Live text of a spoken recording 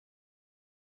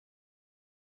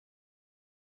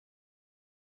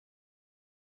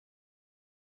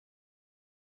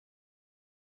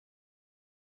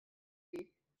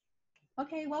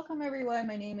Okay, welcome everyone.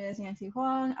 My name is Nancy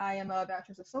Hoang. I am a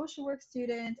Bachelor's of Social Work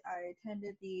student. I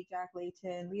attended the Jack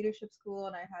Layton Leadership School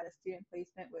and I had a student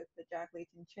placement with the Jack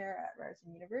Layton Chair at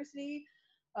Ryerson University.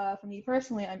 For me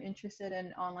personally, I'm interested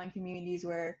in online communities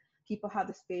where people have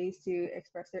the space to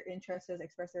express their interests,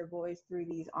 express their voice through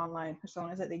these online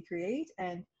personas that they create.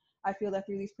 And I feel that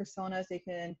through these personas, they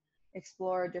can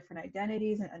explore different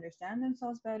identities and understand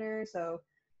themselves better. So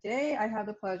today, I have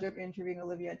the pleasure of interviewing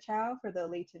Olivia Chow for the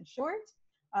Layton Short.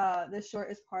 This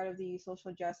short is part of the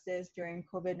social justice during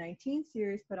COVID-19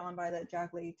 series put on by the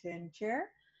Jack Layton Chair.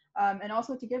 And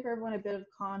also to give everyone a bit of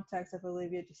context of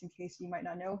Olivia, just in case you might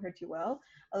not know her too well,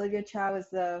 Olivia Chow is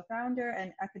the founder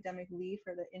and academic lead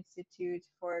for the Institute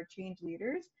for Change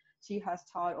Leaders. She has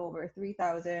taught over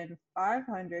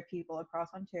 3,500 people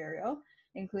across Ontario,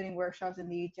 including workshops in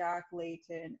the Jack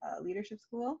Layton Leadership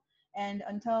School. And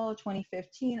until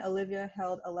 2015, Olivia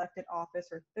held elected office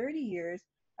for 30 years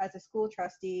as a school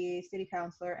trustee, city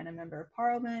councillor, and a member of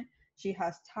parliament. She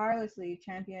has tirelessly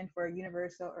championed for a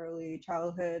universal early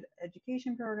childhood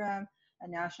education program, a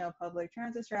national public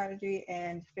transit strategy,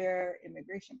 and fair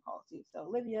immigration policy. So,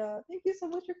 Olivia, thank you so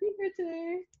much for being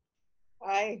here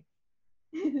Hi.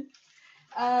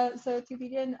 today. So, to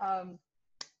begin, I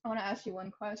want to ask you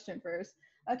one question first.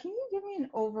 Can you give me an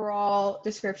overall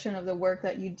description of the work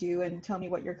that you do and tell me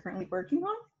what you're currently working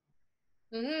on?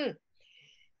 hmm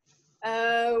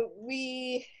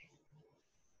we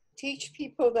teach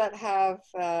people that have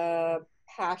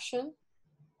passion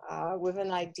with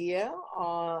an idea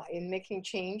in making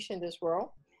change in this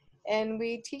world. And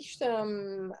we teach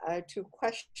them to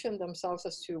question themselves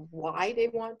as to why they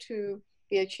want to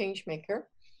be a change maker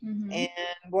Mm-hmm. and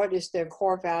what is their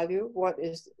core value, what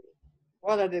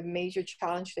are the major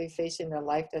challenges they face in their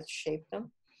life that shape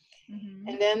them. Mm-hmm.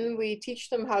 And then we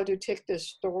teach them how to take the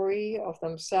story of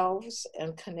themselves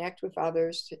and connect with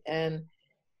others and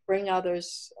bring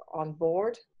others on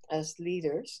board as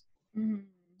leaders. Mm-hmm.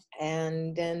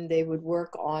 And then they would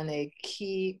work on a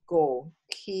key goal,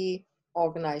 key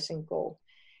organizing goal.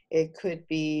 It could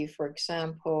be, for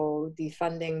example,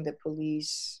 defunding the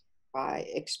police by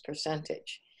X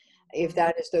percentage. If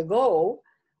that is the goal,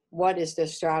 what is the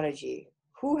strategy?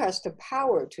 Who has the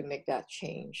power to make that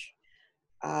change?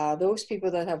 Those people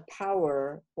that have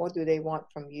power, what do they want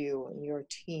from you and your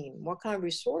team? What kind of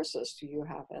resources do you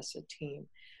have as a team?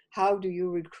 How do you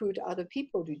recruit other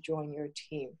people to join your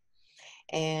team?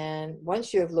 And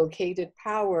once you have located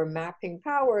power, mapping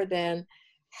power, then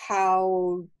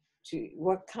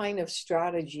what kind of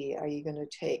strategy are you going to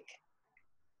take?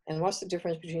 And what's the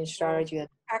difference between strategy and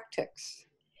tactics?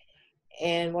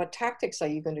 And what tactics are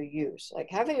you going to use? Like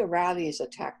having a rally is a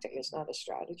tactic, it's not a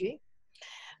strategy.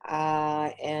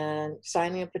 And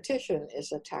signing a petition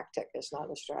is a tactic, it's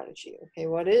not a strategy. Okay,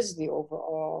 what is the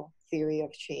overall theory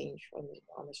of change on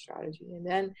the strategy?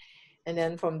 And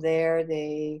then from there,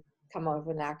 they come up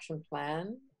with an action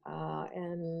plan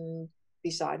and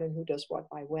decide on who does what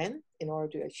by when in order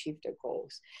to achieve their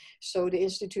goals. So the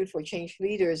Institute for Change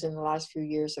Leaders in the last few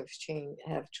years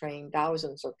have trained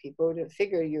thousands of people. The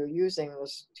figure you're using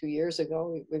was 2 years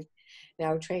ago. We've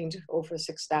now trained over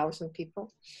 6,000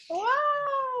 people. Wow,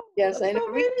 Yes, that's I know.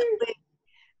 so many.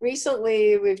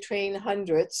 Recently, we've trained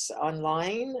hundreds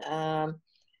online,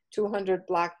 200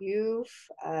 Black youth.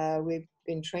 We've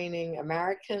been training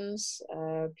Americans,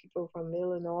 people from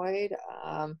Illinois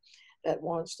that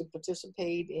wants to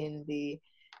participate in the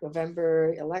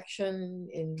November election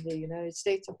in the United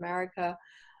States of America.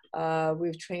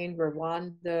 We've trained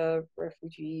Rwanda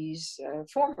refugees,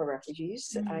 former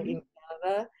refugees Mm-hmm. in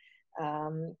Canada.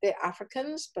 They're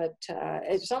Africans, but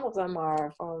some of them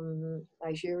are from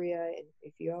Nigeria and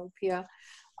Ethiopia.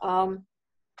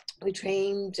 We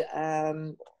trained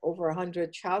over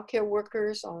 100 childcare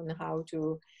workers on how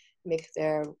to make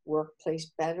their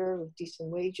workplace better with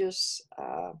decent wages,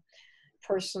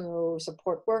 personal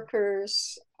support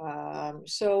workers.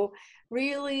 So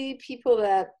really people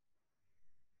that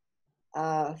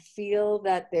feel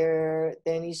that there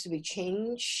needs to be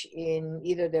change in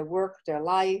either their work, their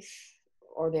life,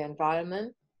 or their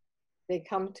environment. They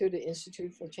come to the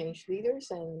Institute for Change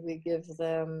Leaders and we give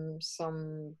them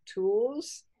some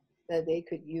tools that they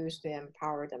could use to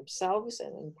empower themselves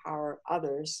and empower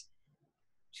others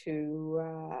to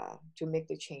make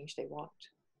the change they want.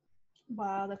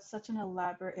 Wow, that's such an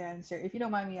elaborate answer. If you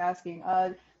don't mind me asking,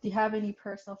 do you have any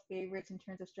personal favorites in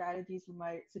terms of strategies you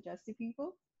might suggest to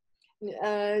people?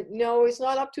 No, it's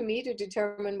not up to me to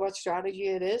determine what strategy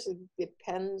it is. It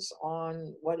depends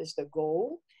on what is the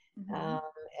goal. Mm-hmm. Um,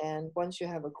 and once you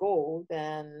have a goal,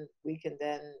 then we can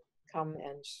then come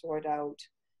and sort out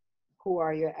who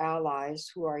are your allies,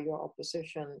 who are your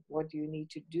opposition, what do you need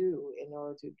to do in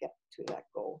order to get to that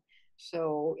goal.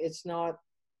 So it's not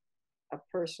a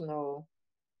personal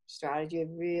strategy. It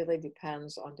really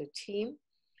depends on the team,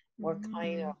 what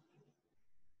kind of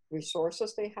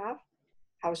resources they have,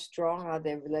 how strong are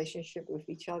their relationship with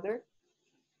each other,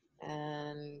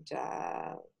 and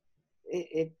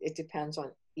it depends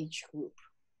on each group.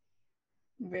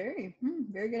 Very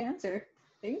good answer.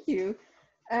 Thank you.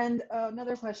 And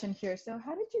another question here. So,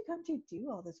 how did you come to do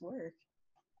all this work?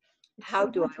 It's How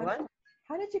so do much. I what?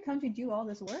 How did you come to do all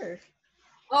this work?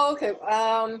 Oh, okay.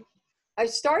 I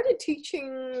started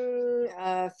teaching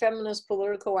feminist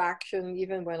political action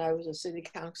even when I was a city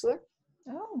councillor.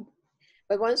 Oh.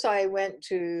 But once I went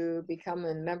to become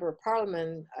a member of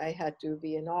parliament, I had to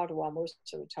be in Ottawa most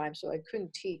of the time, so I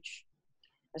couldn't teach.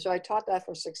 And so I taught that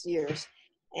for 6 years.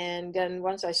 And then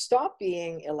once I stopped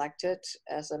being elected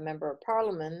as a member of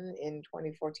parliament in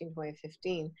 2014,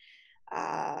 2015,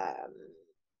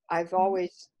 I've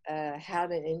always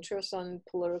had an interest in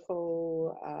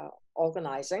political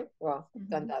organizing. Well,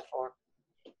 done that for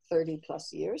 30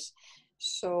 plus years.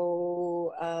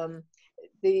 So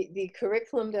the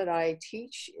curriculum that I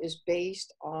teach is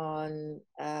based on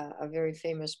a very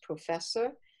famous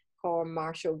professor called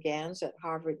Marshall Gans at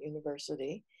Harvard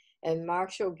University. And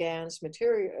Marshall Gans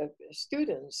material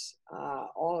students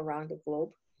all around the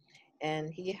globe.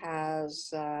 And he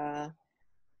has,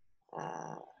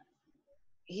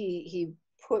 he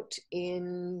put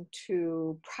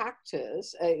into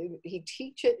practice, he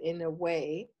teach it in a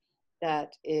way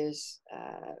that is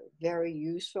very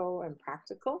useful and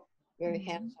practical, very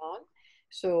hands-on.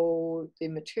 So the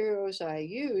materials I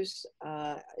use,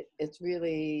 it's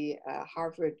really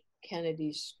Harvard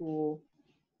Kennedy School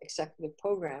executive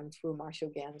program through Marshall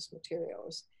Gans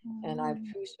materials. And I have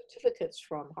 2 certificates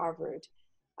from Harvard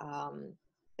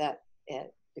that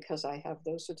because I have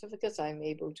those certificates, I'm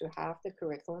able to have the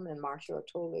curriculum, and Marshall are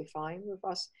totally fine with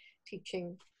us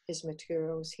teaching his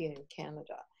materials here in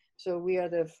Canada. So we are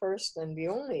the first and the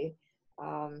only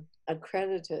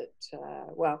accredited,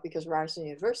 well, because Ryerson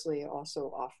University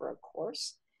also offer a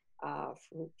course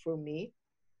through me,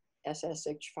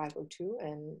 SSH 502,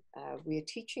 and we are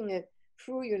teaching it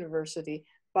through university,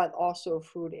 but also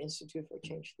through the Institute for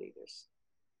Change Leaders.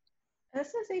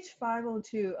 SSH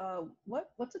 502,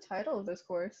 what's the title of this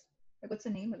course? Like, what's the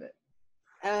name of it?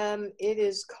 It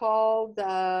is called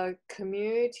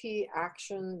Community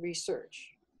Action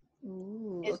Research.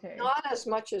 Ooh, It's okay. not as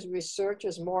much as research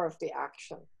as more of the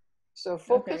action. So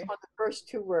focus on the first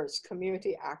 2 words,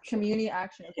 community action. Community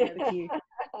action, okay, the key.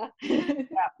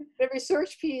 Yeah. The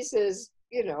research piece is,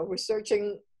 you know,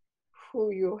 researching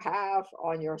who you have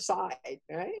on your side,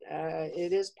 right?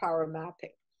 It is power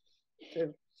mapping.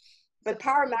 But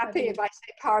power mapping, if I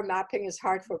say power mapping, is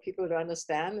hard for people to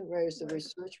understand, whereas the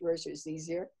research version is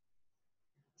easier.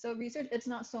 So research, it's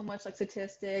not so much like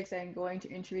statistics and going to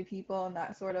interview people and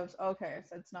that sort of, okay,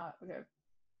 so it's not, okay.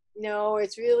 No,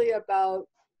 it's really about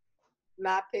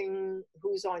mapping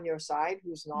who's on your side,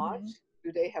 who's not.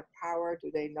 Do they have power?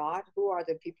 Do they not? Who are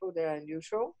the people that are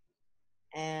neutral?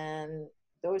 And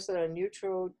those that are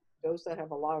neutral, those that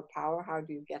have a lot of power, how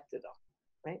do you get to them?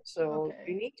 Right? So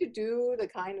you need to do the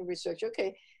kind of research.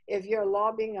 Okay, if you're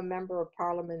lobbying a member of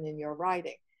parliament in your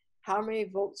riding, how many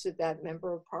votes did that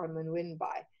member of parliament win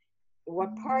by?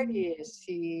 What party is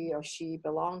he or she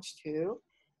belongs to?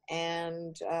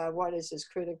 And what is his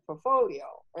critic portfolio?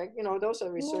 Right? You know, those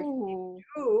are research you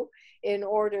do in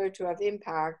order to have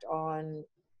impact on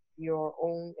your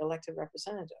own elected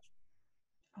representative.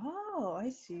 Oh, I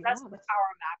see. That's Wow, the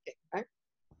power mapping, right?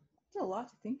 That's a lot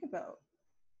to think about.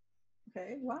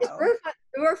 Okay, wow. It's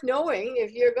worth knowing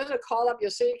if you're going to call up your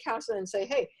city council and say,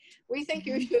 hey, we think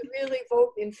you should really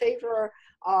vote in favor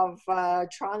of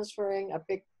transferring a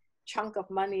big chunk of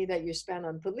money that you spend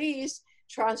on police,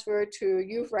 transfer to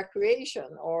youth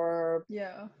recreation or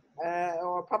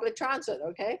public transit,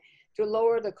 okay, to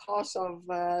lower the cost of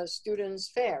students'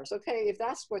 fares. Okay, if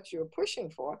that's what you're pushing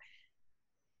for,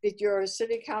 did your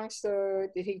city councilor,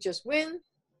 did he just win?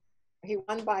 He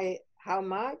won by how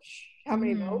much? How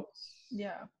many votes?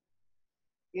 Yeah.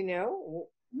 You know,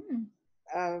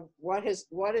 what is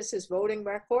his voting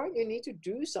record? You need to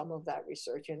do some of that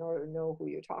research in order to know who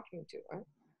you're talking to, right?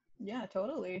 Yeah,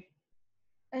 totally.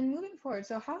 And moving forward,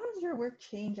 so how has your work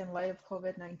changed in light of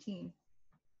COVID-19?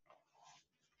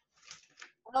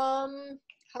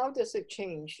 How does it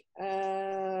change?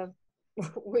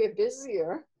 We're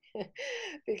busier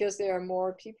because there are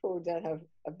more people that have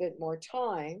a bit more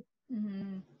time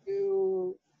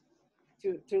to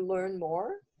learn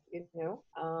more, you know,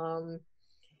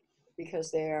 because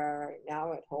they are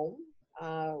now at home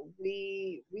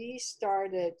we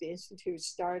started, the Institute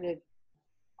started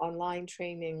online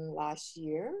training last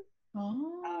year.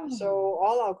 Oh. So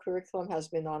all our curriculum has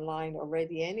been online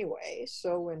already anyway.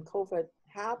 So when COVID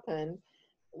happened,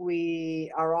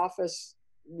 our office,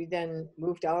 we then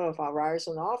moved out of our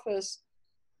Ryerson office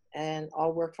and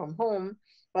all work from home.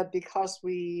 But because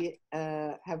we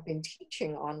have been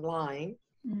teaching online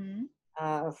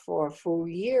Mm-hmm. for a full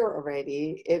year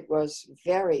already, it was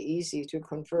very easy to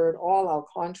convert all our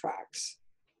contracts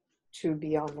to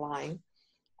be online.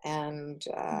 And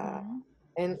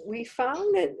and we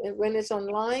found that when it's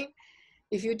online,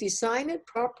 if you design it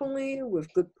properly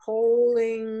with good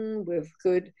polling, with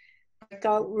good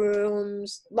breakout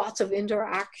rooms, lots of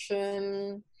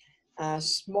interaction,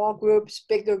 small groups,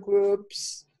 bigger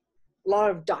groups, a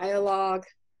lot of dialogue.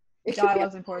 It could be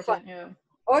Dialogue's important, yeah.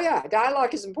 Oh yeah,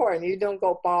 dialogue is important. You don't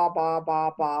go ba ba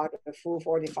ba ba the full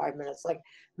 45 minutes. Like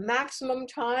maximum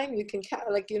time you can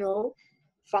like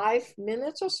 5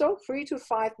 minutes or so, 3 to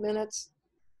 5 minutes.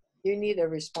 You need a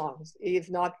response. If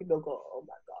not, people go, oh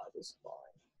my God, this is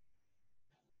boring.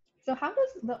 So how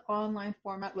does the online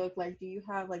format look like? Do you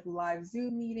have like live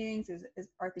Zoom meetings?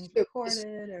 Are things Zoom.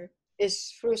 recorded or?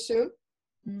 It's through Zoom.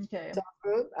 Okay.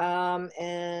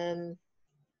 And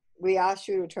we ask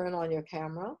you to turn on your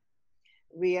camera.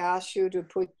 We ask you to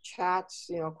put chats,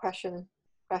 question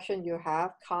you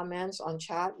have, comments on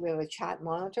chat. We have a chat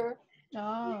monitor. We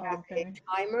Oh, have okay. a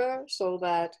timer so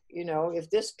that, if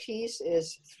this piece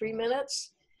is 3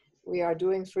 minutes, we are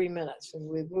doing 3 minutes and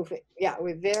we move it. Yeah,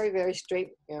 we're very, very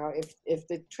straight. If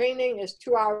the training is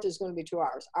 2 hours, it's going to be 2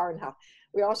 hours, hour and a half.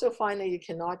 We also find that you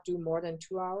cannot do more than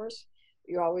 2 hours.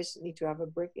 You always need to have a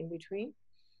break in between.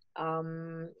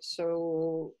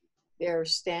 So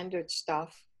there's standard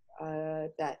stuff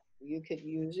that you could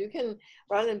use. You can,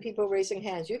 rather than people raising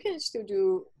hands, you can still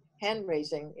do hand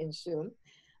raising in Zoom.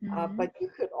 But you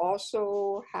could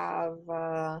also have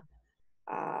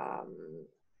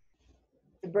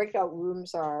the breakout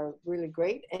rooms are really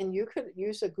great, and you could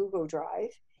use a Google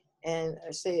Drive and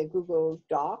say a Google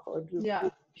Doc or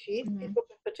Google Sheet. People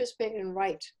can participate and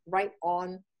write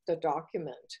on the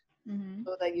document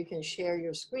so that you can share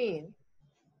your screen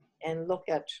and look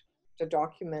at the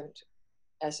document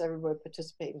as everybody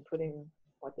participate in putting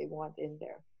what they want in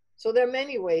there. So there are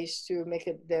many ways to make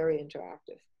it very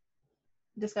interactive.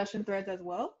 Discussion threads as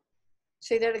well?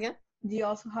 Say that again? Do you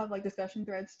also have like discussion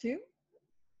threads too?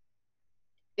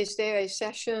 Is there a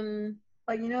session?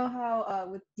 Like, you know how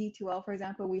with D2L, for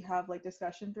example, we have like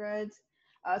discussion threads.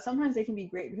 Sometimes they can be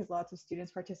great because lots of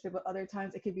students participate, but other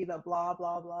times it could be the blah,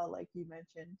 blah, blah, like you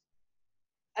mentioned.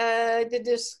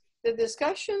 The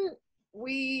discussion,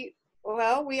 we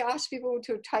ask people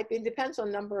to type in, depends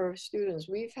on number of students.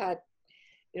 We've had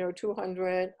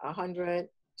 200, 100,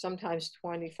 sometimes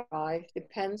 25,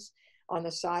 depends on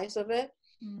the size of it.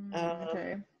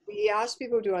 Okay. We ask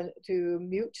people to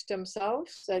mute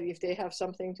themselves, that if they have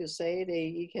something to say,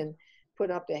 you can put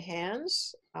up their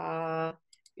hands,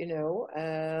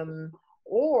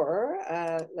 or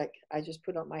like I just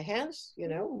put up my hands,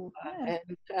 Ooh, yeah.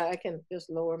 and I can just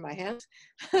lower my hands.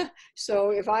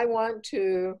 So if I want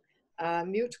to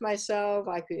mute myself,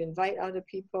 I could invite other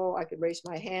people. I could raise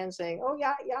my hand saying, "Oh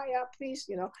yeah, please,"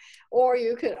 or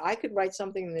I could write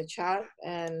something in the chat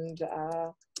and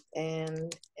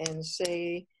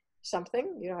say something.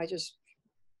 I just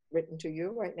written to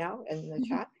you right now in the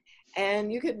chat,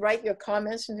 and you could write your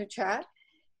comments in the chat.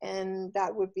 And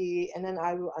that would be, and then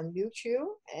I will unmute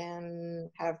you and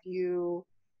have you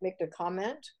make the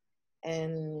comment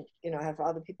and, have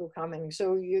other people commenting.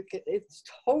 So it's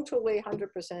totally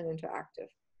 100% interactive.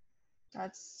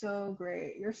 That's so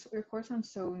great. Your course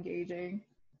sounds so engaging.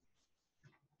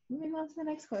 Moving on to the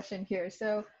next question here.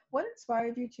 So what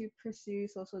inspired you to pursue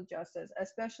social justice,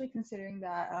 especially considering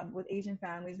that with Asian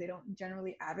families, they don't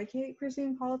generally advocate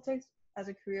pursuing politics as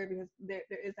a career because there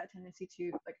is that tendency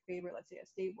to like favor, let's say, a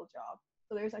stable job.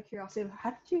 So there's that curiosity of how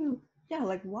did you,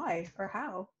 like why or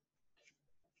how?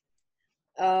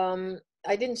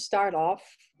 I didn't start off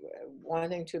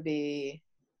wanting to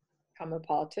become a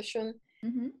politician.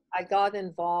 I got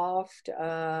involved,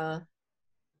 I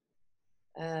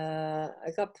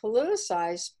got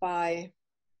politicized by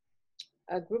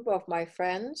a group of my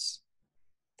friends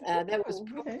that was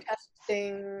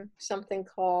protesting something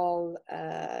called,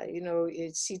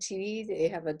 it's CTV. They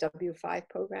have a W5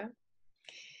 program.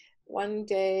 One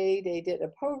day they did a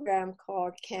program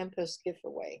called Campus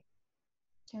Giveaway.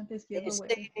 Campus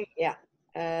Giveaway.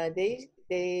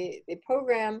 The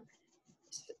program,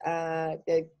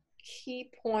 the key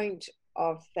point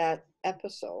of that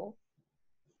episode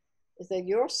is that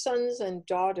your sons and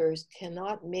daughters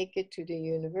cannot make it to the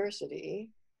university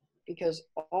because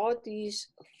all these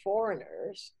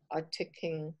foreigners are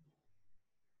taking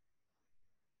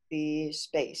the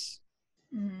space.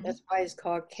 Mm-hmm. That's why it's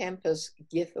called campus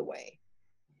giveaway.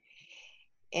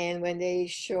 And when they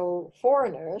show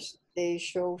foreigners, they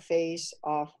show face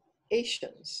of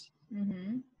Asians.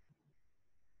 Mm-hmm.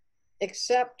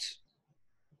 Except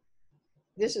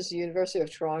this is the University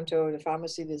of Toronto, the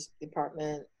pharmacy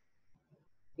department.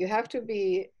 You have to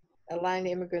be a line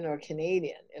immigrant or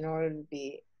Canadian in order to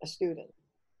be a student.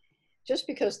 Just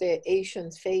because they're Asian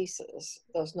faces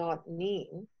did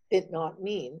not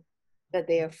mean that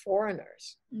they are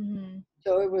foreigners. Mm-hmm.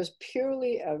 So it was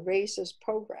purely a racist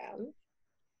program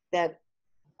that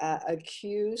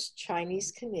accused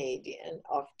Chinese Canadian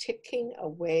of taking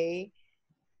away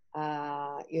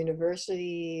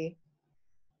university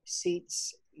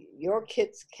seats. Your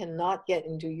kids cannot get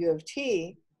into U of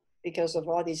T because of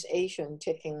all these Asian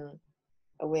taking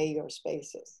away your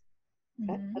spaces.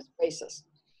 Okay? Mm-hmm. That's racist.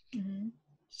 Mm-hmm.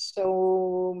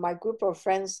 So my group of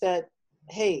friends said,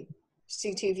 hey,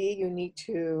 CTV, you need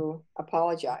to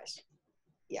apologize.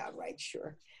 Yeah, right,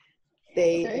 sure.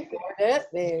 They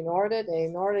Okay. ignored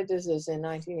it. This is in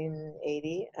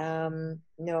 1980.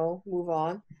 No, move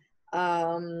on.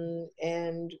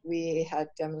 And we had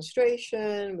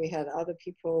demonstration. We had other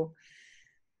people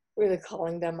really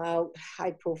calling them out,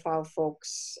 high profile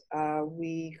folks.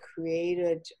 We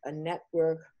created a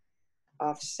network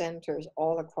of centers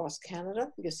all across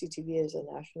Canada, because CTV is a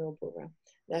national program,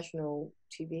 national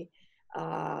TV,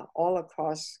 all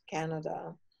across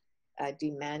Canada,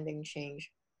 demanding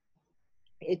change.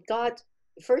 It got,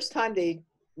 the first time they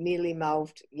mealy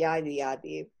mouthed, yada yada.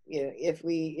 You know,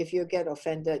 if you get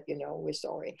offended, you know, we're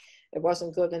sorry. It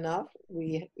wasn't good enough.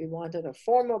 We wanted a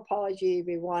formal apology.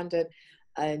 We wanted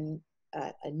a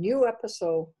new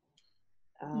episode.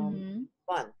 Mm-hmm.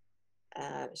 One.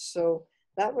 So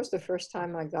that was the first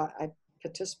time I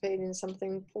participated in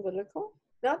something political,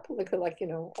 not political, like, you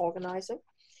know, organizing.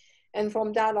 And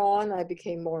from that on, I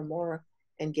became more and more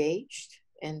engaged.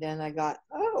 And then I got,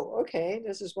 oh, okay,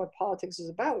 this is what politics is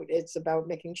about. It's about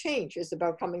making change. It's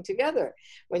about coming together.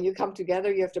 When you come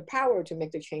together, you have the power to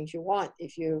make the change you want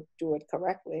if you do it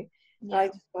correctly. Yeah. I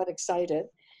just got excited.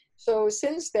 So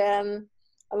since then,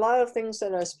 a lot of things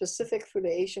that are specific for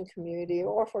the Asian community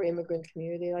or for immigrant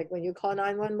community, like when you call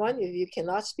 911, if you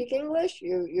cannot speak English,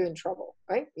 you're in trouble,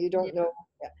 right? You don't know.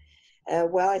 Yeah.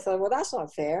 Well, I thought, well, that's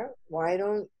not fair. Why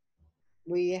don't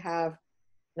we have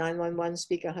 911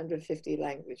 speak 150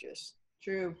 languages?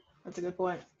 True. That's a good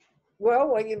point. Well,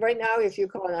 right now, if you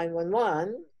call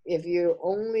 911, if you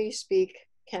only speak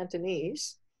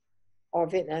Cantonese or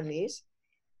Vietnamese,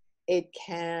 it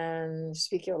can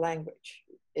speak your language.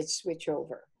 It switch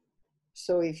over.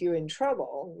 So if you're in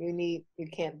trouble, you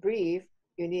can't breathe,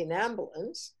 you need an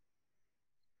ambulance,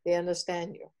 they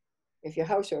understand you. If your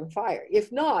house is on fire.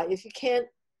 If not, if you can't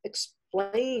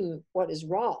explain what is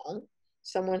wrong,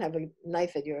 someone have a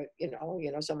knife at your,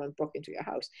 someone broke into your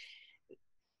house,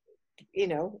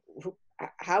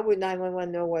 how would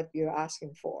 911 know what you're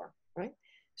asking for, right?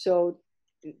 So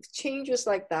changes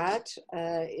like that,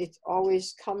 it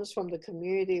always comes from the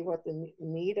community, what the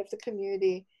need of the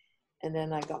community, and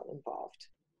then I got involved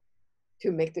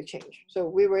to make the change. So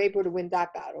we were able to win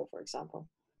that battle, for example.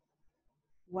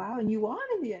 Wow, and you won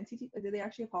in the NCT. Did they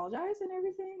actually apologize and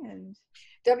everything? And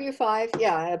W5,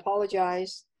 yeah, I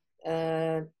apologize.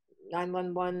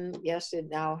 911, yes, it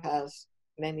now has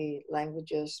many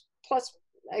languages. Plus,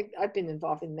 I've been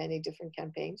involved in many different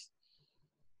campaigns.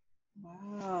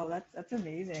 wow, that's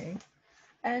amazing.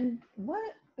 And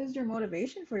what is your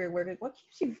motivation for your work? Like, what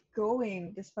keeps you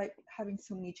going despite having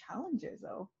so many challenges,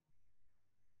 though?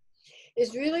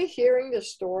 It's really hearing the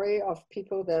story of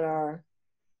people that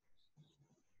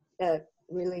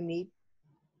really need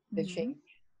the change.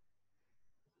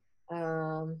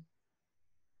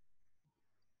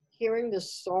 Hearing the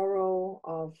sorrow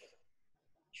of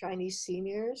Chinese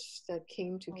seniors that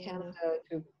came to Canada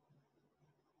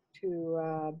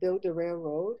to build the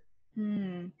railroad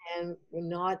and were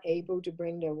not able to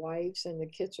bring their wives and the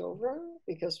kids over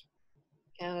because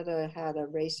Canada had a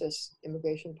racist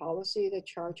immigration policy that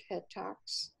charged head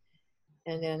tax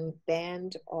and then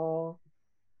banned all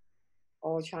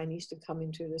Chinese to come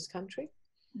into this country.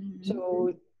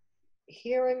 So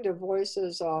hearing the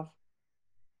voices of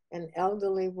an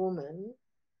elderly woman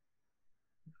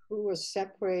who was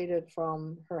separated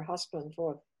from her husband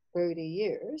for 30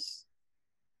 years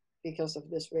because of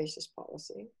this racist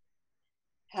policy,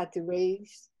 had to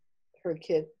raise her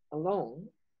kid alone,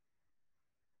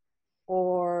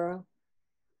 or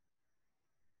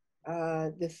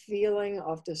the feeling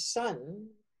of the son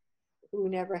who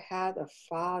never had a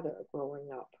father growing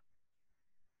up.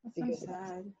 That sounds because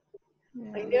sad.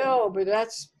 I Yeah. know, but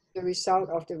that's the result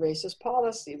of the racist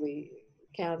policy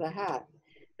Canada had.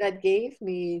 That gave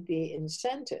me the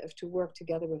incentive to work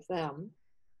together with them,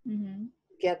 Mm-hmm.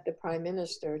 get the Prime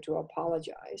Minister to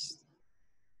apologize,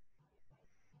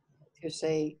 to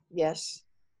say, yes,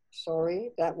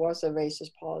 sorry, that was a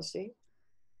racist policy,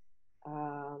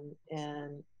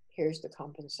 and here's the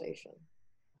compensation.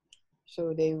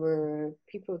 So they were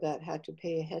people that had to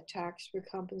pay a head tax were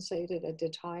compensated at the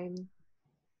time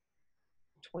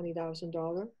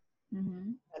 $20,000.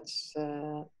 Mm-hmm. That's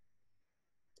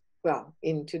well,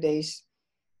 in today's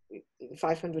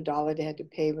 $500 they had to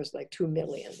pay was like 2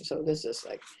 million. So this is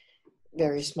like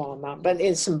very small amount, but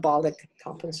it's symbolic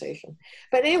compensation.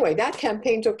 But anyway, that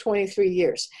campaign took 23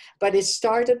 years, but it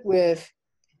started with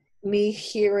me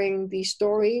hearing these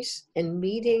stories and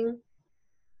meeting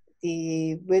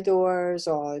the widowers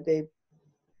or the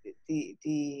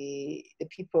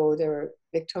people that were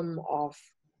victim of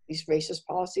these racist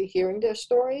policy, hearing their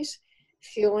stories,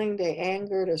 feeling the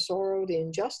anger, the sorrow, the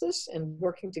injustice, and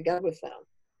working together with them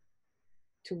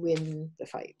to win the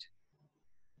fight.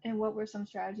 And what were some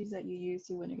strategies that you used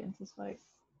to win against this fight?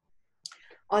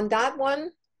 On that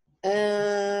one,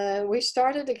 we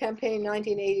started the campaign in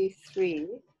 1983.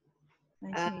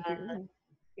 1983.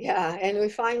 Yeah, and we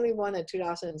finally won in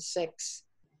 2006.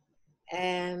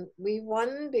 And we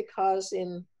won because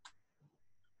in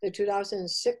the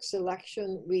 2006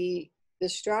 election, the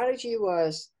strategy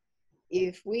was,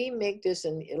 if we make this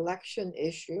an election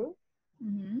issue,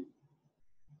 Mm-hmm.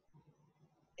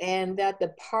 and that the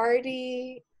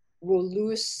party will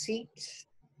lose seats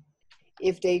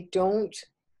if they don't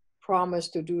promise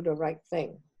to do the right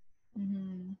thing.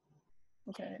 Mm-hmm.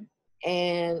 Okay.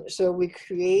 And so we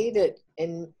created,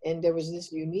 and there was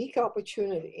this unique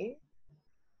opportunity.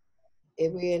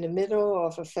 We're in the middle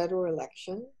of a federal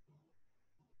election,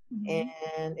 Mm-hmm.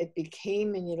 and it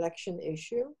became an election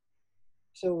issue.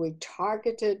 So we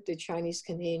targeted the Chinese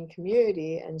Canadian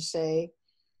community and say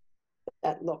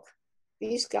that, look,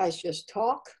 these guys just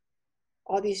talk.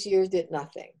 All these years did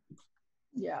nothing.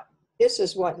 Yeah. This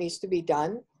is what needs to be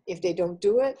done. If they don't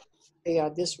do it, they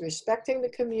are disrespecting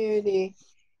the community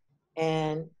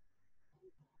and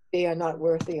they are not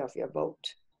worthy of your vote.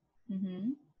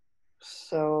 Mm-hmm.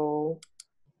 So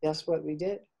that's what we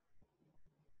did.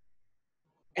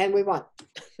 And we won.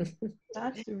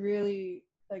 That's really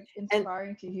like And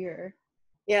inspiring to hear.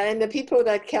 yeah, and the people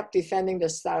that kept defending the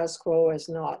status quo is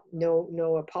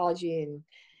no apology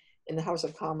in the House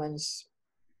of Commons,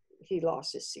 he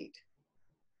lost his seat.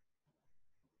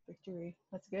 Victory.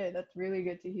 That's good. That's really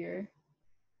good to hear.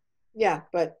 Yeah,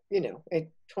 but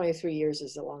 23 years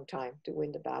is a long time to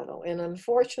win the battle. And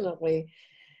unfortunately,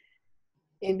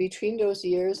 in between those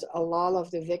years, a lot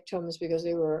of the victims, because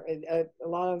they were a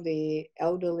lot of the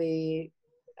elderly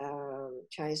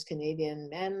Chinese Canadian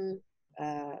men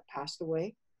passed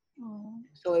away. Oh.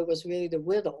 So it was really the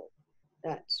widow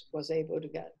that was able to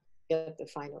get the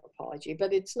final apology.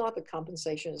 But it's not the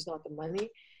compensation, it's not the money,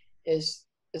 it's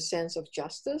the sense of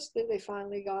justice that they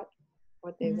finally got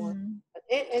what they want. But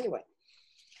anyway,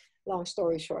 long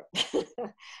story short.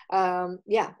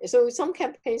 Yeah, so some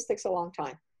campaigns takes a long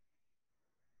time.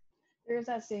 There's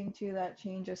that saying too that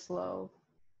change is slow.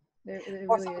 It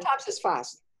Or really is. sometimes it's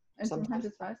fast. And sometimes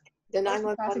it's fast. The What are some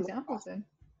 911 past was examples fast. then?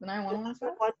 The 911 was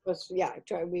fast? Was,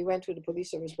 yeah, we went to the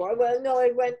police service board. Well, no,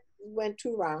 it went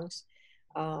 2 rounds.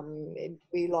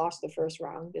 We lost the first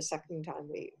round. The second time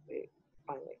we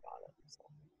finally got it.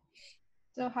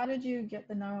 So how did you get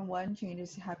the 911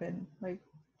 changes to happen? Like,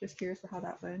 just curious for how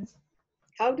that went.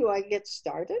 How do I get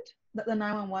started? The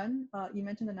 911, you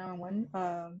mentioned the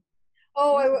 911.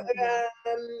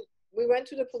 We went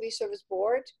to the police service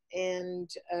board, and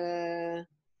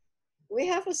we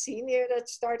have a senior that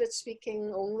started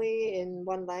speaking only in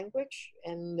one language,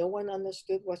 and no one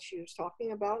understood what she was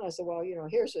talking about. I said, well,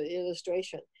 here's an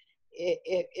illustration.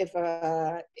 If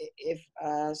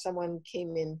someone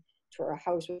came in to our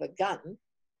house with a gun,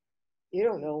 you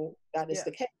don't know that is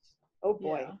the case. Oh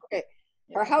boy. Yeah. Okay.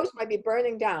 Her house might be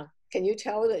burning down. Can you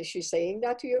tell that she's saying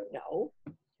that to you? No.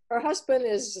 Her husband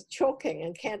is choking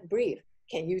and can't breathe.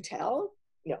 Can you tell?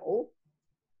 No.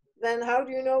 Then how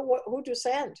do you know who to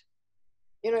send?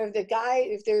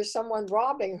 If there's someone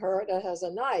robbing her that has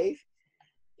a knife,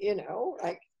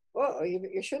 well,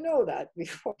 you should know that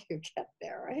before you get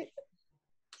there, right?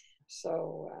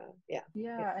 So, yeah.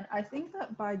 Yeah, and I think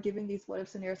that by giving these what if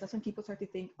scenarios, that's when people start to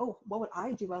think, oh, what would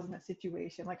I do if I was in that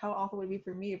situation? Like, how awful would it be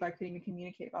for me if I couldn't even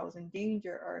communicate, if I was in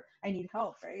danger or I need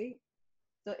help, right?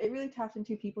 So it really taps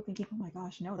into people thinking, oh my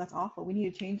gosh, no, that's awful. We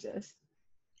need to change this.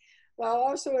 Well,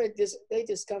 also they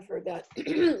discovered that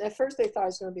at first they thought it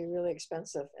was going to be really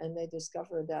expensive, and they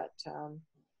discovered that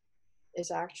it's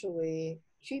actually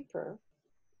cheaper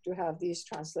to have these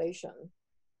translations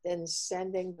than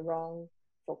sending the wrong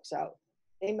folks out.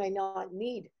 They may not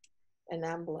need an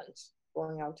ambulance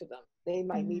going out to them. They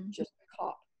might need just a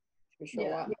cop to show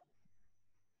up.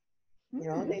 You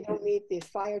know, they don't need the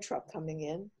fire truck coming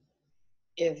in.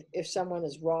 If someone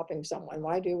is robbing someone,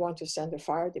 why do you want to send a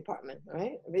fire department,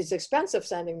 right? I mean, it's expensive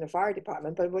sending the fire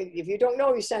department, but if you don't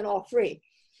know, you send all three.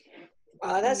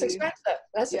 That's expensive.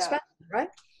 That's expensive, right?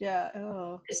 Yeah.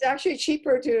 Oh. It's actually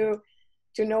cheaper to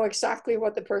know exactly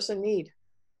what the person need.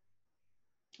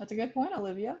 That's a good point,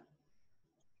 Olivia.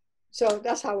 So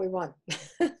that's how we won.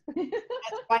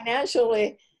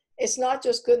 Financially, it's not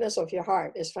just goodness of your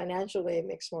heart. It's financially, it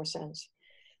makes more sense.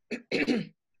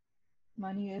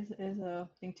 Money is a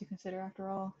thing to consider after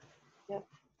all. Yep.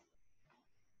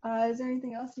 Is there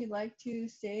anything else you'd like to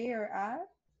say or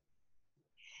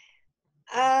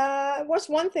add? What's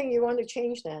one thing you want to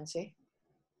change, Nancy?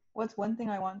 What's one thing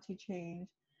I want to change?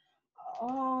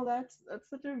 Oh, that's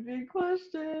such a big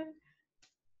question.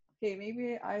 Okay,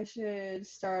 maybe I should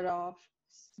start off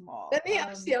small. Let me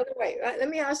ask the other way. Let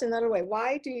me ask another way.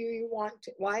 Why do you want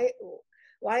to, why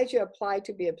did you apply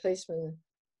to be a placement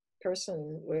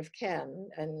person with Ken,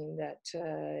 and that,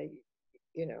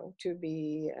 you know, to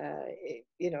be,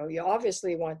 you know, you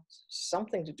obviously want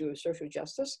something to do with social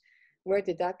justice. Where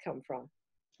did that come from?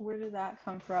 Where did that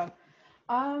come from?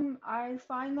 I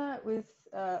find that with,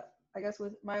 I guess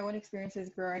with my own experiences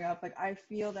growing up, like I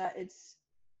feel that it's,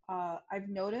 I've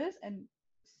noticed and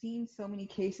seen so many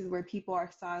cases where people are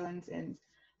silenced in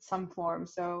some form.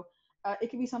 So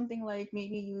it could be something like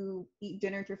maybe you eat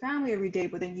dinner with your family every day,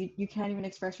 but then you can't even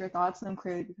express your thoughts to them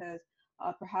clearly because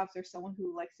perhaps there's someone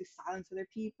who likes to silence other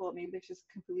people. Maybe there's just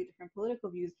completely different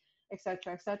political views,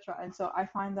 etc., etc. And so I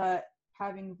find that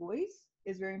having voice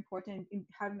is very important. In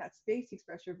having that space to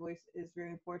express your voice is very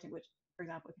important, which, for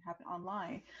example, can happen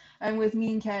online. And with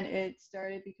me and Ken, it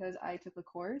started because I took a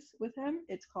course with him.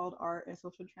 It's called Art and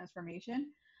Social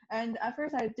Transformation. And at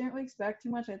first, I didn't really expect too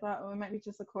much. I thought, oh, it might be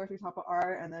just a course we talk about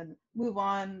art and then move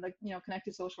on, like, you know, connect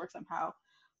to social work somehow.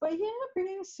 But he ended up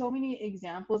bringing so many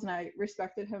examples, and I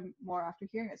respected him more after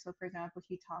hearing it. So, for example,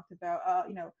 he talked about,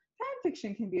 you know, fan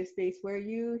fiction can be a space where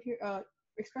you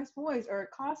express voice or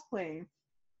cosplay,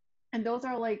 and those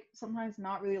are like sometimes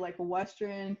not really like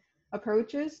Western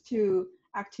approaches to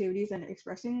activities and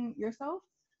expressing yourself.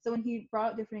 So when he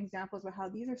brought different examples about how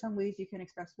these are some ways you can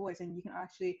express voice and you can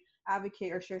actually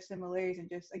advocate or share similarities and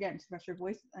just, again, express your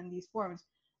voice in these forms,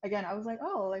 again, I was like,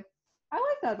 oh, like I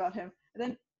like that about him. And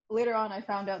then later on I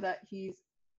found out that he's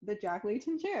the Jack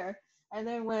Layton chair. And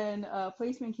then when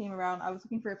placement came around, I was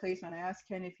looking for a placement. I asked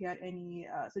Ken if he had any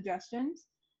suggestions,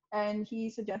 and he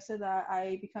suggested that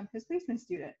I become his placement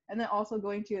student. And then also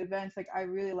going to events, like I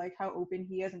really like how open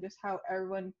he is and just how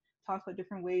everyone talks about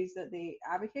different ways that they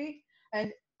advocate.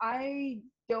 And I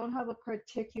don't have a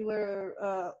particular,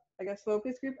 I guess,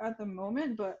 focus group at the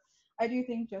moment, but I do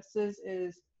think justice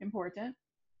is important.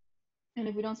 And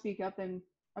if we don't speak up, then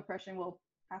oppression will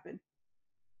happen.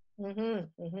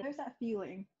 There's that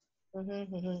feeling.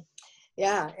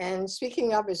 Yeah, and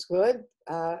speaking up is good,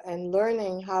 and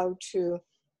learning how to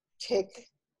take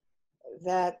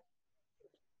that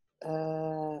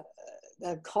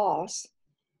that cause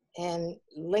and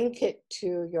link it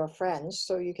to your friends,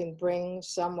 so you can bring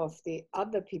some of the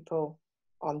other people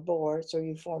on board, so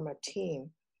you form a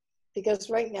team. Because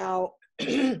right now,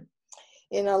 in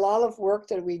a lot of work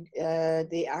that we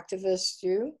the activists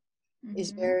do,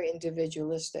 is very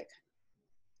individualistic.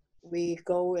 We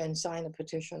go and sign a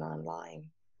petition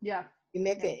online. Yeah. You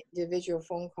make an individual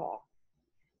phone call.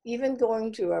 Even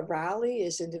going to a rally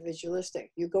is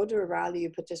individualistic. You go to a rally, you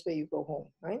participate, you go home,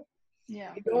 right?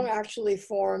 Yeah. You don't actually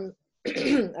form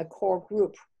a core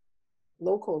group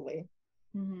locally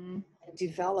and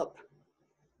develop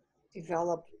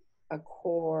a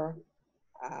core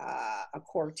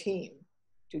team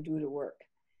to do the work.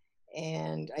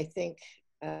 And I think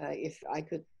if I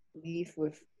could leave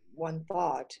with one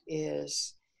thought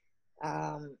is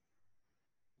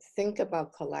think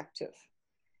about collective.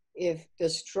 If the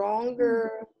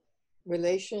stronger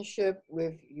relationship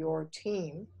with your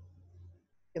team,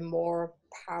 the more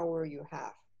power you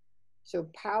have. So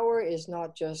power is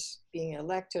not just being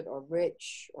elected or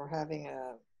rich or having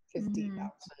a 50,000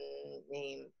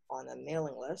 name on a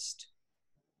mailing list,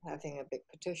 having a big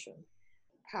petition.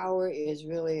 Power is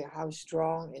really how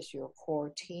strong is your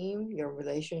core team, your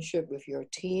relationship with your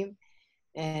team,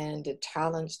 and the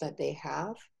talents that they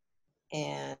have,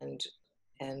 and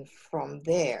And from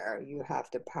there, you have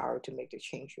the power to make the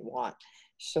change you want.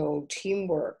 So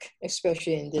teamwork,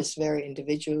 especially in this very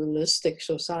individualistic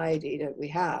society that we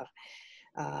have,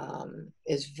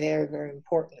 is very, very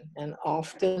important. And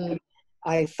often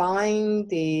I find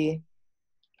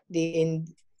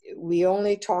we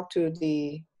only talk to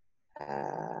the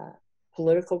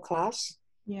political class,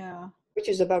 Yeah. which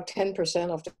is about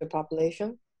 10% of the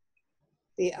population.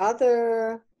 The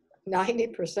other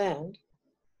 90%,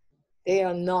 they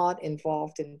are not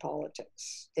involved in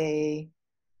politics. They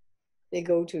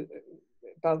go to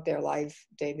about their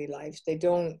daily lives. They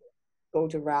don't go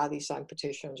to rallies, sign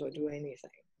petitions, or do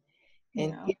anything.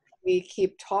 And Yeah. if we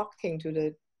keep talking to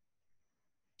the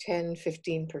 10,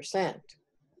 15%,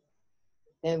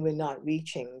 then we're not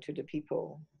reaching to the people,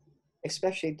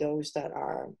 especially those that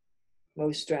are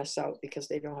most stressed out because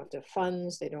they don't have the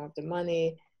funds, they don't have the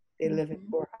money, they live in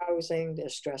poor housing, they're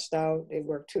stressed out, they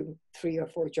work 2, 3, or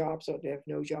 4 jobs, or they have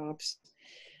no jobs,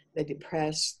 they're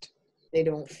depressed, they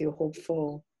don't feel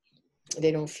hopeful,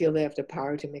 they don't feel they have the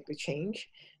power to make the change.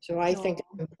 So I think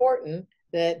it's important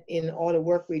that in all the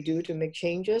work we do to make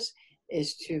changes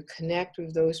is to connect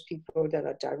with those people that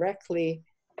are directly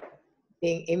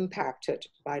being impacted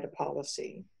by the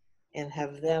policy and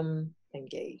have them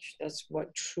engaged. That's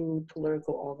what true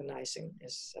political organizing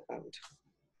is about.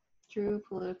 True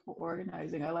political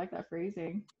organizing. I like that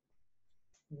phrasing.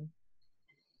 Mm-hmm.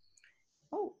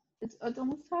 Oh, it's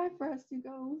almost time for us to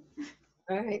go.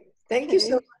 All right. Thank you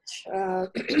so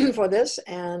much for this.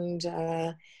 And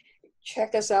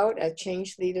check us out at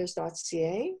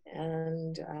changeleaders.ca.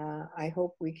 And I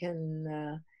hope we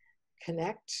can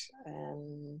connect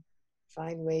and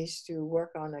find ways to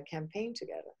work on a campaign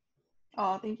together.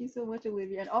 Oh, thank you so much,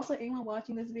 Olivia. And also, anyone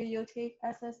watching this video, take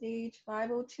SSH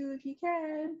 502 if you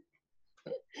can.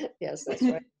 Yes, that's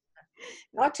right.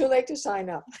 Not too late to sign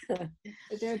up.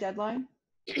 Is there a deadline?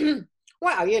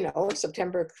 Well,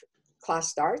 September class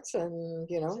starts, and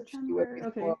September.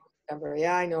 Okay. September.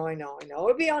 Yeah, I know.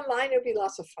 It'll be online. It'll be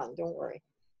lots of fun. Don't worry.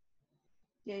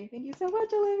 Yay! Thank you so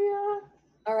much, Olivia.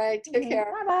 All right. Take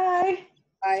care. Bye-bye.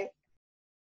 Bye.